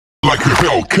like a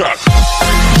Hellcat.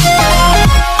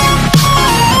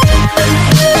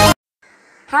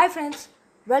 Hi friends,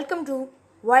 welcome to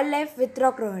Wildlife with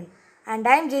RockRohan, and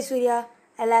I am Surya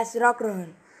alias RockRohan.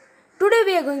 Today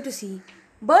we are going to see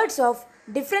birds of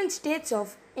different states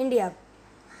of India.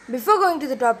 Before going to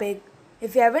the topic,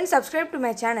 if you haven't subscribed to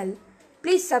my channel,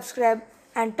 please subscribe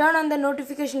and turn on the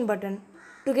notification button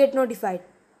to get notified.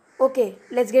 Okay,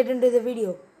 let's get into the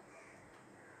video.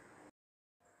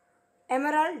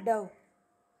 Emerald dove.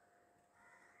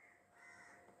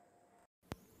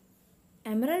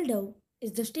 Emerald dove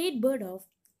is the state bird of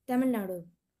Tamil Nadu.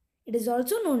 It is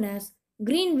also known as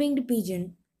green-winged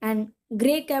pigeon and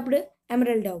grey-capped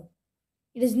emerald dove.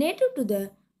 It is native to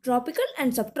the tropical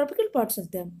and subtropical parts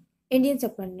of the Indian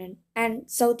subcontinent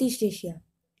and Southeast Asia.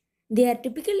 They are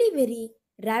typically very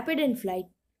rapid in flight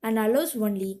and allows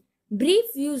only brief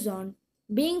views on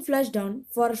being flushed down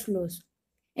forest floors.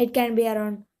 It can be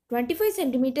around 25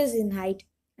 centimeters in height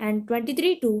and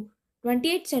 23 to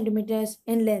 28 centimeters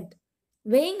in length,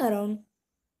 weighing around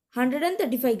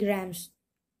 135 grams.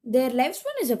 Their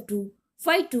lifespan is up to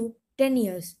 5 to 10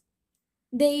 years.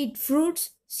 They eat fruits,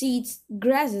 seeds,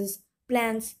 grasses,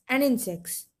 plants, and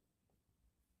insects.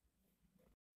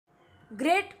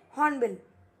 Great Hornbill.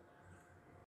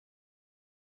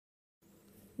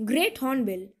 Great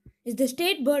Hornbill is the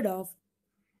state bird of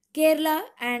Kerala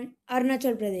and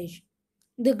Arunachal Pradesh.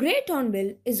 The Great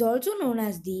Hornbill is also known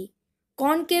as the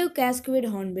concave cascade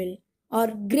hornbill or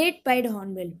great pied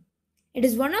hornbill. It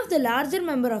is one of the larger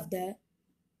members of the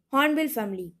hornbill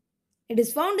family. It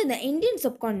is found in the Indian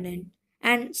subcontinent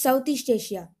and Southeast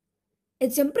Asia.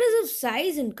 Its impressive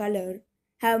size and color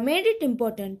have made it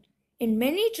important in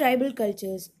many tribal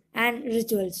cultures and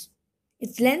rituals.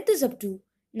 Its length is up to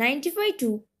 95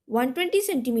 to 120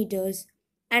 centimeters,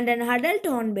 and an adult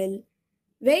hornbill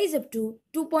weighs up to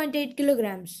 2.8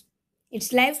 kilograms. Its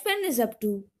lifespan is up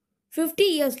to 50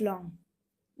 years long.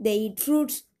 They eat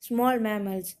fruits, small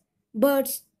mammals,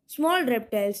 birds, small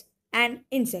reptiles, and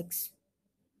insects.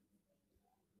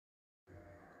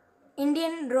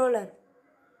 Indian roller.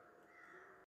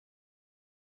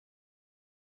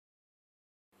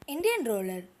 Indian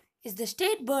roller is the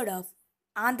state bird of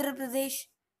Andhra Pradesh,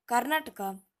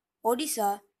 Karnataka,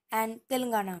 Odisha, and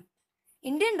Telangana.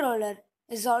 Indian roller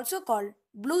is also called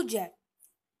blue jay.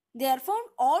 They are found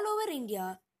all over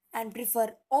India and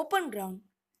prefer open ground,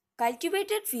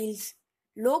 cultivated fields,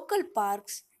 local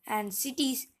parks, and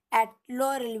cities at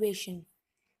lower elevation.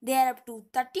 They are up to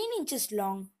 13 inches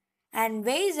long and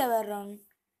weighs around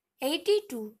 80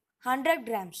 to 100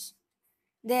 grams.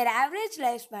 Their average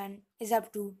lifespan is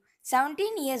up to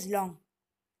 17 years long.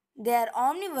 They are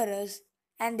omnivorous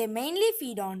and they mainly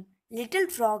feed on little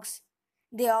frogs.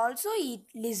 They also eat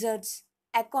lizards,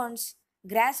 acorns,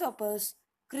 grasshoppers,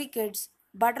 crickets,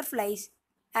 butterflies,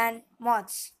 and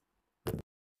moths.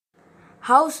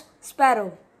 House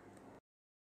sparrow.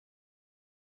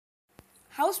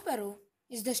 House sparrow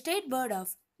is the state bird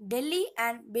of Delhi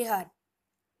and Bihar.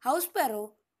 House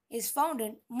sparrow is found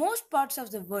in most parts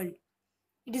of the world.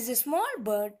 It is a small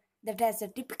bird that has a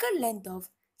typical length of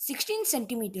 16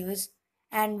 centimeters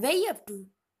and weigh up to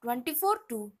 24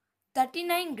 to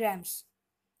 39 grams.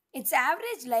 Its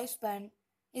average lifespan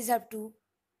is up to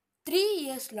 3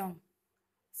 years long.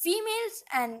 Females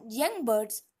and young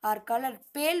birds are colored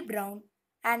pale brown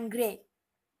and gray,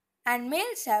 and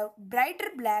males have brighter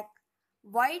black,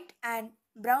 white, and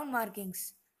brown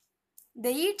markings.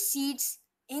 They eat seeds,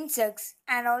 insects,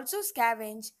 and also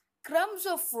scavenge crumbs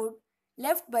of food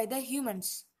left by the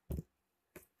humans.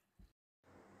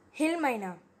 Hill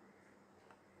myna.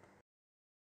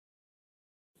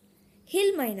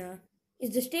 Hill myna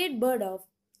is the state bird of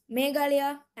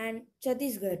Meghalaya and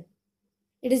Chhattisgarh.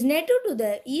 It is native to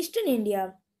the eastern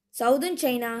India, southern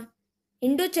China,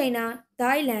 Indochina,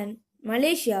 Thailand,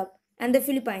 Malaysia, and the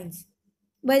Philippines.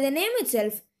 By the name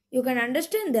itself, you can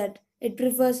understand that it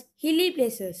prefers hilly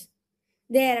places.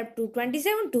 They are up to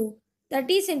 27 to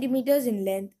 30 centimeters in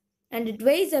length and it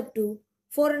weighs up to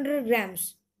 400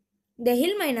 grams. The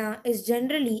hill myna is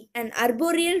generally an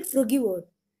arboreal frugivore.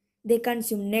 They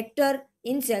consume nectar,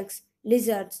 insects,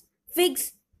 lizards,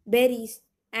 figs, berries,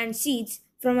 and seeds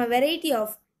from a variety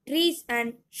of trees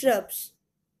and shrubs.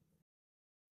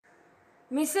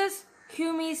 Mrs.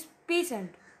 Hume's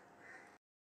peasant.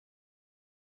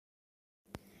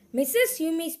 Mrs.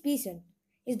 Hume's peasant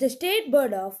is the state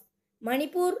bird of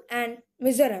Manipur and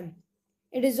Mizoram.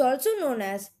 It is also known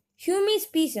as Hume's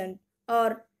peasant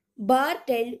or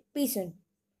bar-tailed peasant.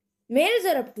 Males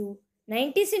are up to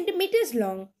 90 centimeters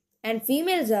long and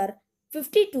females are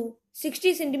 50 to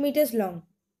 60 centimeters long.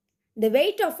 The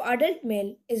weight of adult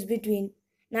male is between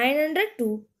 900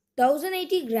 to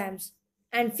 1080 grams,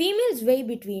 and females weigh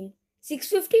between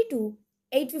 650 to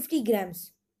 850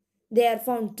 grams. They are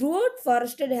found throughout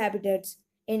forested habitats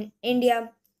in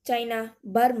India, China,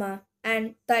 Burma,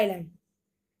 and Thailand.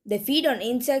 They feed on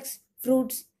insects,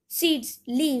 fruits, seeds,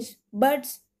 leaves,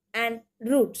 buds, and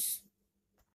roots.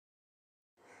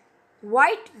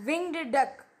 White winged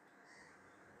duck.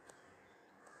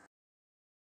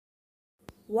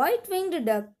 White winged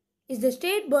duck is the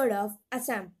state bird of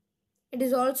Assam. It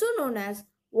is also known as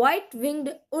white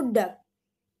winged wood duck.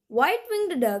 White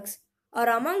winged ducks are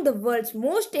among the world's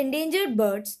most endangered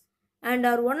birds and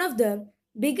are one of the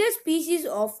biggest species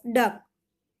of duck.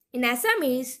 In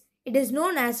Assamese, it is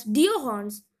known as deer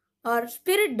horns or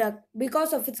spirit duck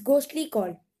because of its ghostly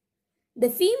call. The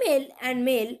female and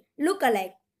male look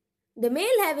alike, the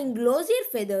male having glossier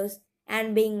feathers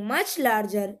and being much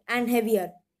larger and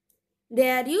heavier. They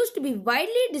are used to be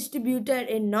widely distributed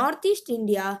in Northeast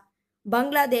India,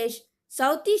 Bangladesh,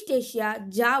 Southeast Asia,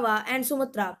 Java, and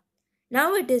Sumatra.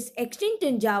 Now it is extinct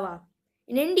in Java.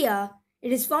 In India,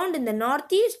 it is found in the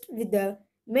northeast with the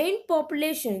main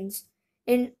populations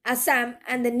in Assam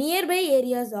and the nearby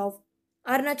areas of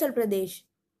Arunachal Pradesh.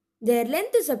 Their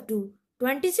length is up to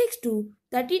 26 to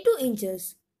 32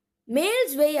 inches.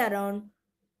 Males weigh around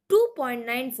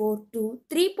 2.94 to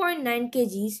 3.9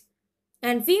 kgs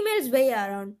and females weigh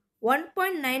around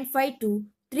 1.95 to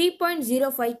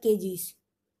 3.05 kgs.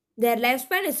 Their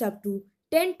lifespan is up to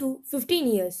 10 to 15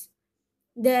 years.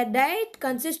 Their diet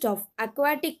consists of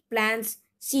aquatic plants,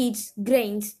 seeds,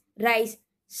 grains, rice,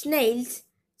 snails,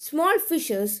 small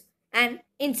fishes, and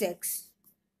insects.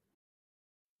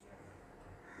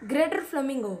 Greater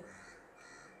flamingo.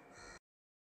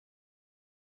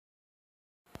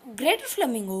 Greater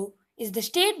flamingo is the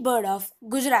state bird of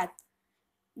Gujarat.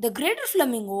 The greater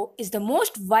flamingo is the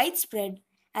most widespread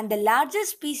and the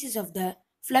largest species of the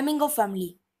flamingo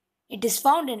family. It is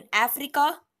found in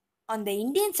Africa, on the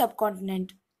Indian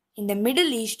subcontinent, in the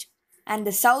Middle East, and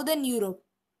the southern Europe.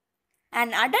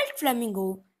 An adult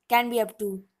flamingo can be up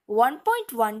to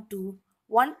 1.1 to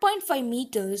 1.5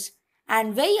 meters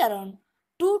and weigh around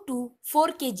 2 to 4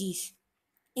 kgs.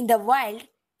 In the wild,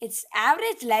 its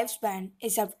average lifespan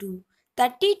is up to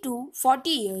 30 to 40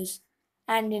 years,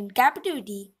 and in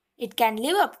captivity, it can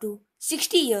live up to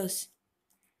 60 years.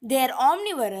 They are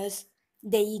omnivorous,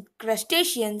 they eat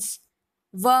crustaceans,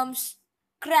 worms,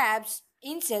 crabs,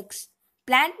 insects,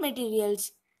 plant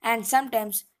materials, and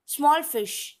sometimes small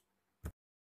fish.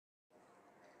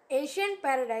 Asian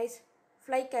paradise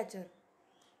flycatcher.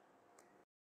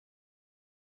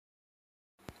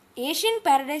 Asian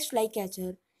paradise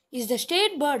flycatcher is the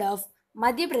state bird of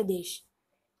Madhya Pradesh.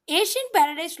 Asian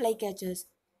paradise flycatchers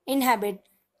inhabit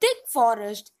thick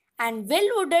forest and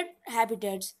well-wooded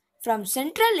habitats from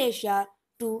Central Asia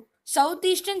to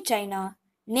southeastern China,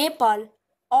 Nepal,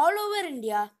 all over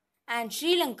India, and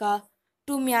Sri Lanka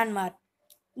to Myanmar.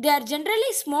 They are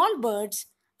generally small birds,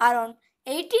 around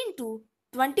 18 to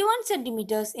 21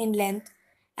 centimeters in length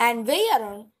and weigh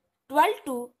around 12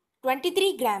 to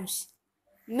 23 grams.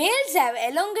 Males have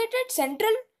elongated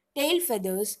central tail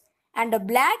feathers and a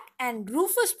black and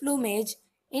rufous plumage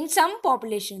in some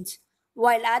populations,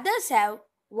 while others have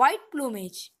white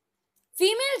plumage.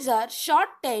 Females are short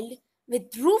tailed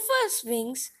with rufous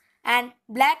wings and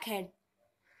black head.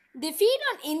 They feed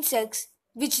on insects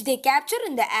which they capture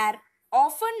in the air,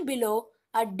 often below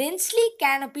a densely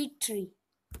canopied tree.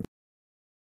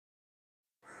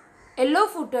 Yellow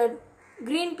footed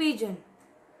green pigeon.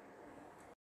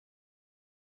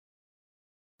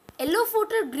 Yellow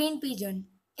footed green pigeon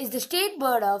is the state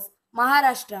bird of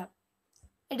Maharashtra.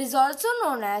 It is also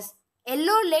known as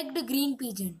yellow legged green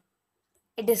pigeon.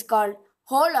 It is called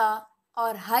hola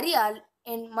or harial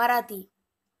in Marathi.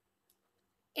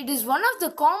 It is one of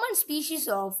the common species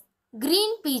of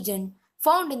green pigeon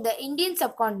found in the Indian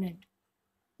subcontinent.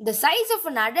 The size of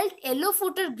an adult yellow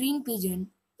footed green pigeon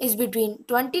is between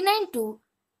 29 to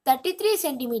 33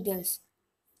 centimeters.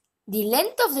 The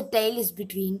length of the tail is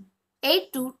between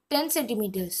 8 to 10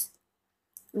 centimeters.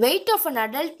 Weight of an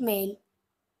adult male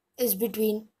is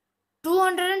between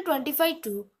 225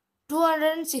 to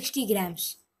 260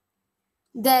 grams.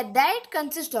 Their diet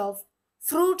consists of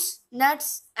fruits,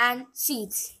 nuts, and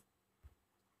seeds.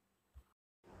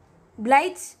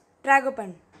 Blythe's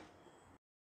tragopan.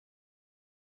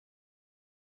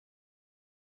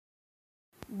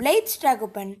 Blythe's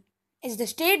tragopan is the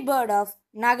state bird of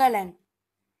Nagaland.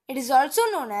 It is also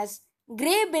known as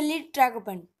grey-bellied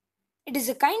tragopan. It is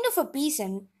a kind of a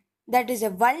peason that is a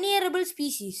vulnerable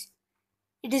species.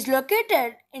 It is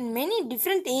located in many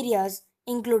different areas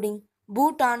including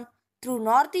Bhutan through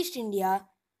northeast India,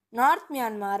 North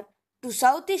Myanmar to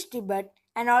southeast Tibet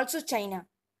and also China.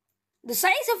 The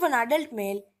size of an adult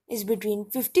male is between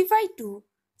 55 to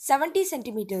 70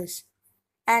 centimeters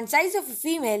and size of a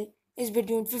female is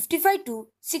between 55 to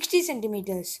 60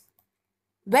 centimeters.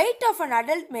 Weight of an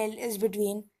adult male is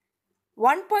between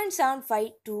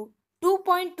 1.75 to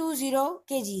 2.20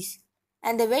 kgs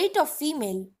and the weight of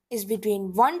female is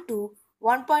between 1 to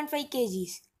 1.5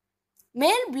 kgs.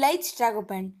 Male Blythe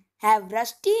tragopan have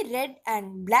rusty red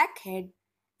and black head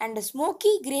and a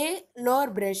smoky grey lower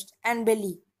breast and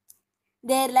belly.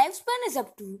 Their lifespan is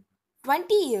up to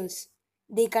 20 years.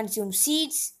 They consume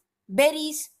seeds,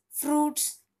 berries,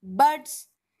 fruits, buds,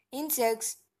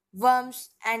 insects, worms,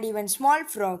 and even small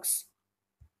frogs.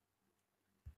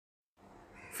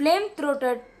 Flame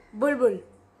throated bulbul.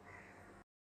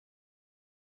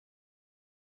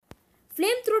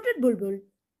 Flame throated bulbul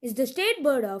is the state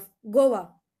bird of Goa.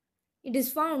 It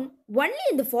is found only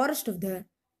in the forest of the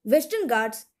Western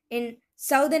Ghats in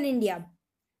southern India.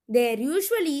 They are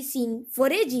usually seen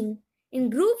foraging in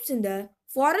groups in the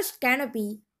forest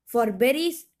canopy for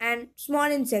berries and small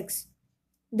insects.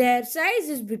 Their size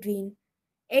is between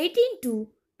 18 to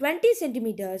 20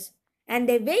 centimeters and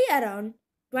they weigh around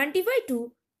 25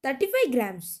 to 35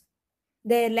 grams.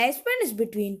 Their lifespan is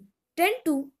between 10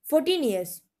 to 14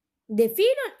 years. They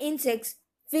feed on insects,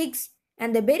 figs,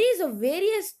 and the berries of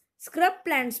various scrub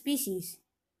plant species.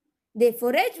 They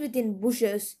forage within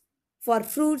bushes for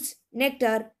fruits,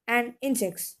 nectar, and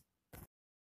insects.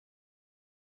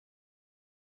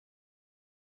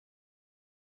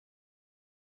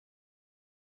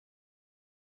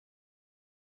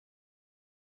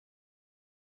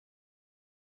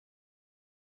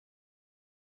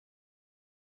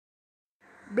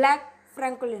 Black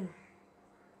francolin.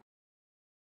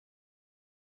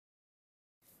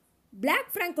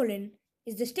 Black francolin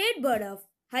is the state bird of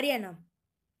Haryana.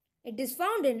 It is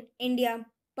found in India,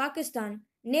 Pakistan,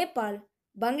 Nepal,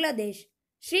 Bangladesh,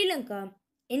 Sri Lanka,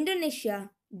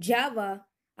 Indonesia, Java,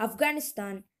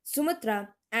 Afghanistan, Sumatra,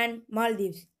 and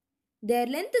Maldives. Their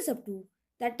length is up to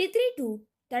 33 to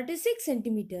 36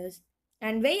 centimeters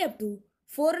and weigh up to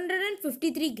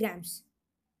 453 grams.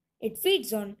 It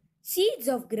feeds on seeds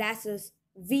of grasses,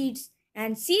 weeds,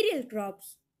 and cereal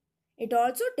crops. It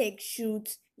also takes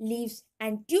shoots, leaves,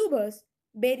 and tubers,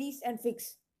 berries, and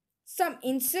figs. Some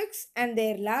insects and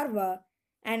their larvae,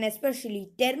 and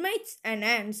especially termites and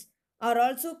ants, are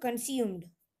also consumed.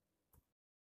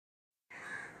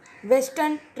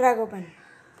 Western Tragopan.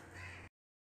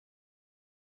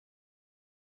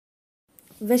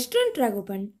 Western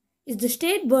Tragopan is the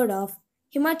state bird of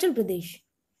Himachal Pradesh.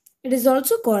 It is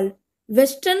also called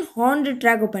Western Horned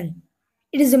Tragopan.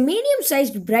 It is a medium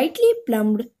sized, brightly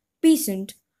plumed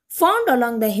peasant found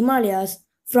along the Himalayas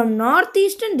from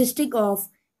northeastern district of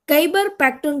Khyber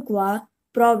Pakhtunkhwa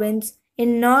province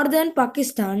in northern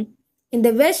Pakistan in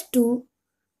the west to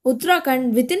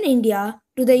Uttarakhand within India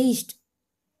to the east.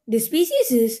 The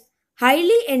species is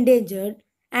highly endangered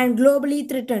and globally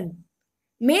threatened.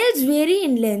 Males vary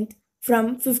in length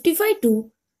from 55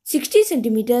 to 60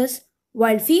 centimeters,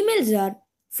 while females are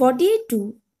 48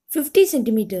 to 50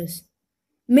 centimeters.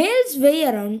 Males weigh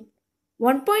around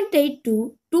 1.8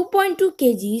 to 2.2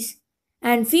 kgs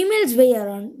and females weigh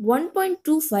around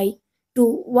 1.25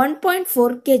 to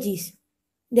 1.4 kgs.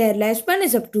 Their lifespan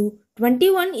is up to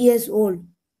 21 years old.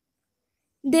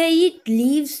 They eat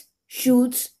leaves,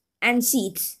 shoots, and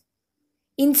seeds.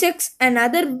 Insects and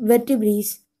other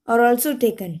vertebrates are also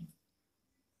taken.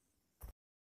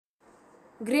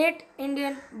 Great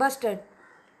Indian Bustard.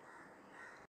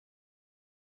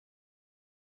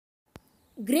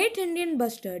 Great Indian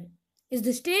Bustard is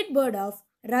the state bird of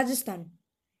Rajasthan.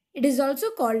 It is also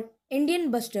called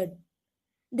Indian Bustard.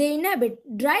 They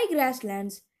inhabit dry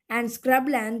grasslands and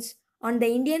scrublands on the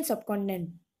Indian subcontinent.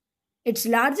 Its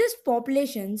largest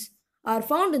populations are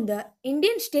found in the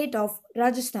Indian state of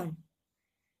Rajasthan.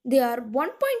 They are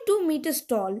 1.2 meters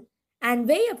tall and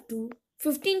weigh up to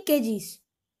 15 kgs.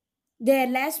 Their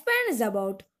lifespan is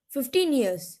about 15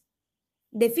 years.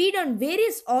 They feed on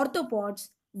various arthropods,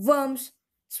 worms,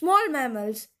 small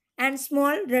mammals, and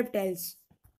small reptiles.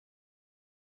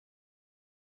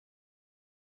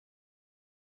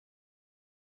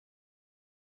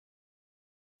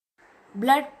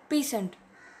 Blood peasant.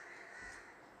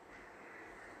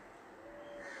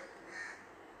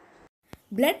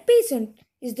 Blood peasant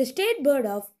is the state bird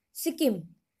of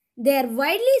Sikkim. They are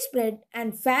widely spread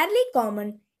and fairly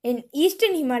common in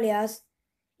eastern Himalayas,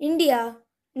 India,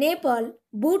 Nepal,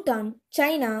 Bhutan,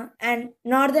 China, and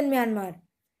northern Myanmar.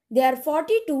 They are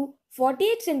 40 to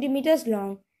 48 centimeters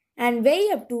long and weigh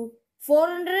up to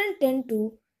 410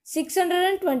 to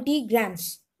 620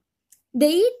 grams.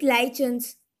 They eat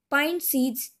lichens, pine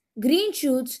seeds, green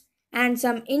shoots, and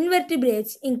some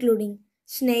invertebrates including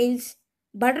snails,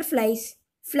 butterflies,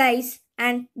 flies,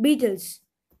 and beetles.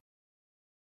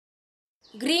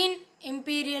 Green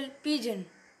imperial pigeon.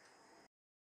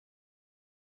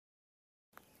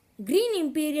 Green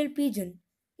imperial pigeon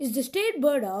is the state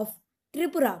bird of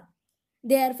Tripura.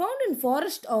 They are found in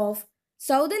forests of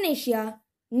southern Asia,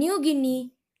 New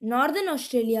Guinea, northern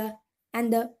Australia,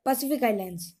 and the Pacific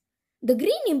Islands. The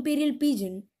green imperial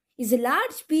pigeon is a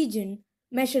large pigeon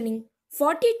measuring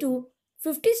 40 to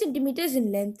 50 centimeters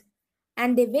in length,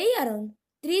 and they weigh around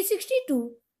 360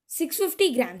 to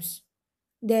 650 grams.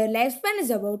 Their lifespan is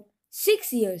about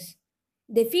 6 years.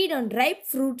 They feed on ripe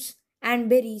fruits and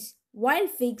berries, wild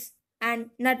figs, and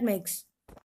nutmegs.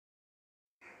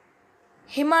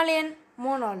 Himalayan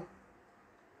monal.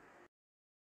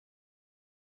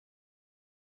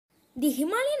 The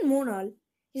Himalayan monal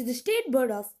is the state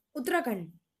bird of Uttarakhand.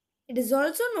 It is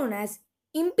also known as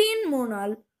Impian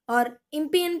monal or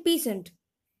Impian peasant.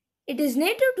 It is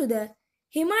native to the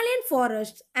Himalayan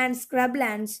forests and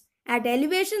scrublands at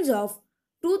elevations of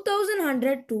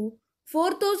 2100 to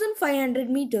 4500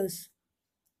 meters.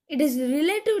 It is a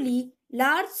relatively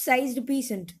large sized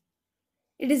peasant.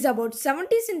 It is about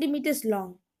 70 centimeters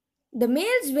long. The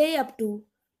males weigh up to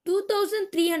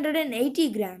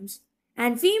 2380 grams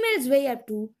and females weigh up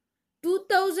to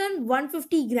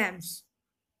 2150 grams.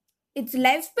 Its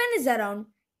lifespan is around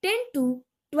 10 to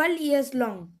 12 years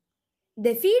long.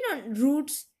 They feed on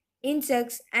roots,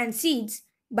 insects, and seeds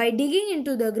by digging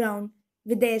into the ground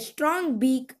with their strong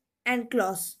beak and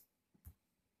claws.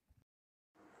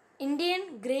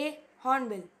 Indian grey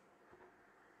hornbill.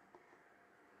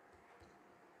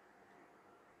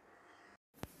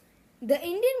 The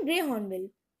Indian grey hornbill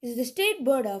is the state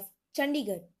bird of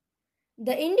Chandigarh.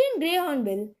 The Indian grey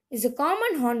hornbill is a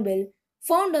common hornbill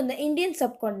found on the Indian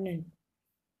subcontinent.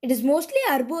 It is mostly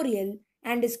arboreal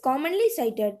and is commonly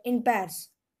sighted in pairs.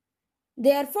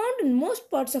 They are found in most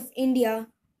parts of India,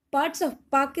 parts of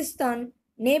Pakistan,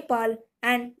 Nepal,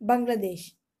 and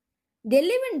Bangladesh. They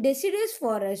live in deciduous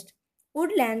forest,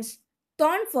 woodlands,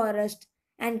 thorn forest,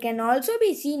 and can also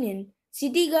be seen in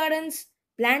city gardens,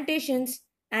 plantations,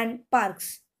 and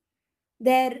parks.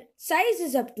 Their size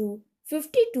is up to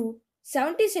 50 to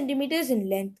 70 centimeters in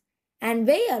length and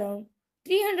weigh around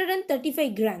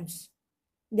 335 grams.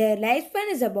 Their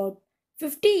lifespan is about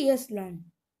 50 years long.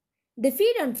 They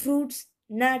feed on fruits,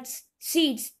 nuts,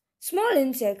 seeds, small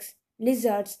insects,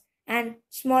 lizards, and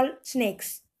small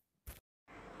snakes.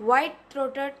 White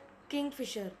throated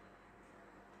kingfisher.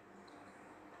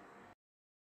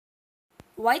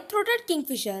 White throated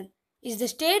kingfisher is the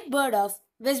state bird of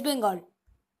West Bengal.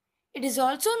 It is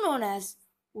also known as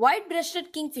white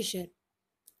breasted kingfisher.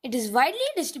 It is widely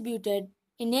distributed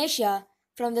in Asia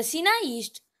from the Sinai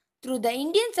East through the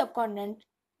Indian subcontinent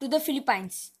to the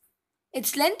Philippines.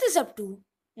 Its length is up to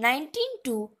 19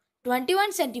 to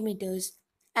 21 centimeters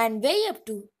and weigh up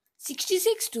to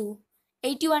 66 to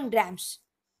 81 grams.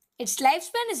 Its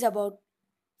lifespan is about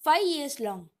 5 years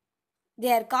long.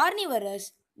 They are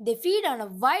carnivorous. They feed on a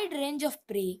wide range of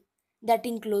prey that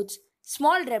includes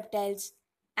small reptiles,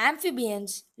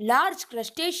 amphibians, large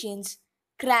crustaceans,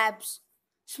 crabs,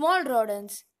 small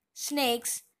rodents,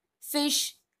 snakes,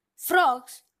 fish,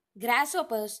 frogs,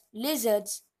 grasshoppers,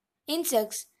 lizards,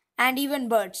 insects, and even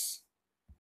birds.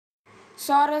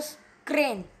 Saurus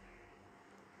crane.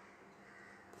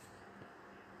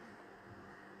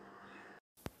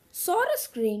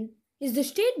 Saurus crane is the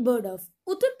state bird of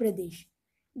Uttar Pradesh.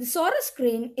 The Saurus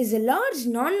crane is a large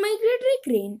non-migratory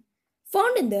crane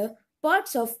found in the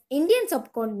parts of Indian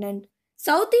subcontinent,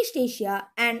 Southeast Asia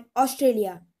and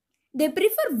Australia. They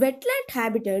prefer wetland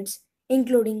habitats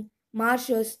including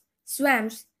marshes,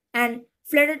 swamps and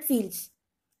flooded fields.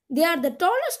 They are the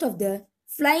tallest of the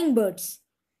flying birds,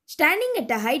 standing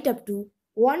at a height up to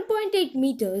 1.8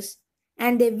 meters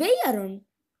and they weigh around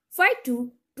 5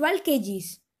 to 12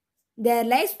 kgs. Their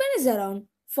lifespan is around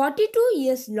 42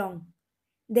 years long.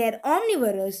 They are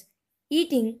omnivorous,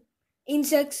 eating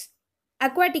insects,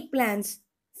 aquatic plants,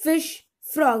 fish,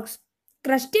 frogs,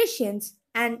 crustaceans,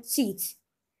 and seeds.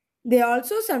 They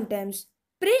also sometimes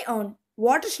prey on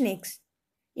water snakes.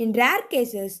 In rare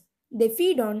cases, they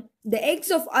feed on the eggs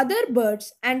of other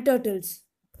birds and turtles.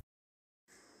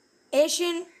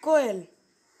 Asian coil.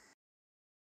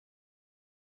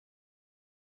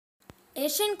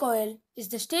 Asian coil is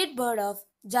the state bird of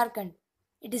Jharkhand.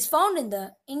 It is found in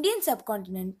the Indian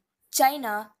subcontinent,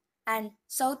 China, and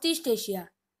Southeast Asia.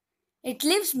 It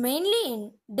lives mainly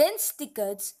in dense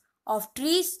thickets of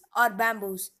trees or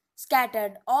bamboos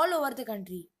scattered all over the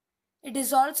country. It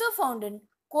is also found in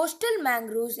coastal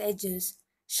mangroves edges,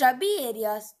 shrubby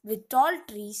areas with tall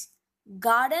trees,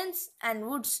 gardens and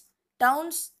woods,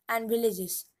 towns and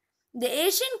villages. The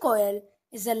Asian koel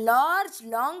is a large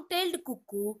long-tailed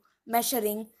cuckoo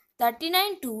measuring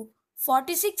 39 to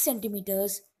 46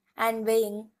 centimeters and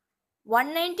weighing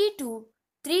 190 to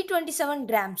 327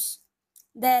 grams.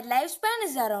 Their lifespan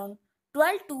is around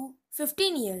 12 to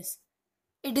 15 years.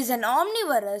 It is an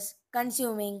omnivorous,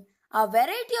 consuming a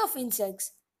variety of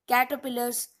insects,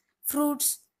 caterpillars,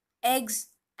 fruits, eggs,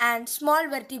 and small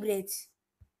vertebrates.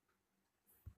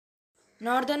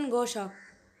 Northern Goshawk.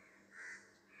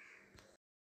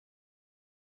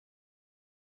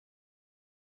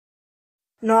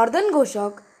 Northern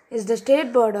Goshawk is the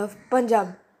state bird of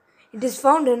Punjab. It is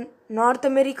found in North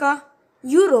America,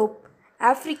 Europe,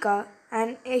 Africa,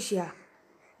 and Asia.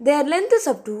 Their length is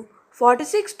up to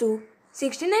 46 to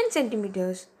 69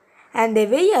 centimeters and they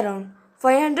weigh around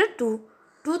 500 to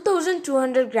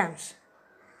 2200 grams.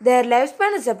 Their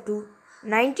lifespan is up to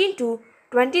 19 to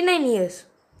 29 years.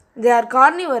 They are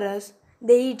carnivorous.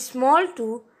 They eat small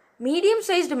to medium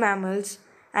sized mammals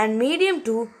and medium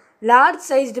to large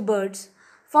sized birds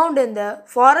found in the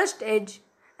forest edge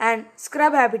and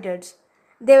scrub habitats.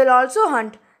 They will also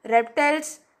hunt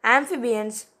reptiles,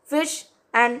 amphibians, fish,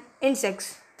 and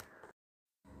insects.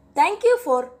 Thank you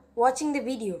for watching the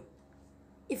video.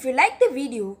 If you like the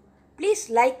video,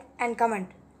 please like and comment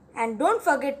and don't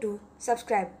forget to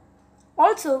subscribe.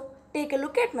 Also, take a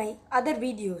look at my other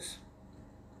videos.